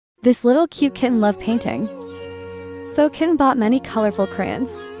This little cute kitten loved painting. So Kitten bought many colorful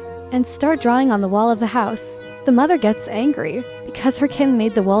crayons and started drawing on the wall of the house. The mother gets angry because her kitten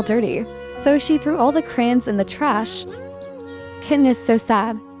made the wall dirty, so she threw all the crayons in the trash. Kitten is so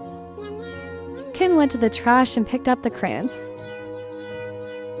sad. Kitten went to the trash and picked up the crayons.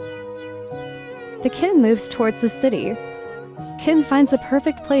 The kitten moves towards the city. Kitten finds a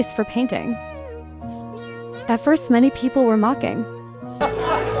perfect place for painting. At first, many people were mocking.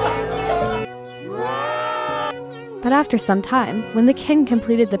 But after some time, when the kitten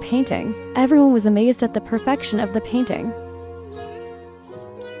completed the painting, everyone was amazed at the perfection of the painting.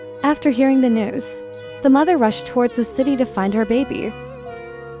 After hearing the news, the mother rushed towards the city to find her baby.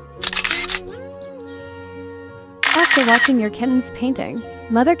 After watching your kitten's painting,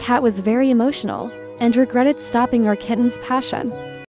 Mother Cat was very emotional and regretted stopping your kitten's passion.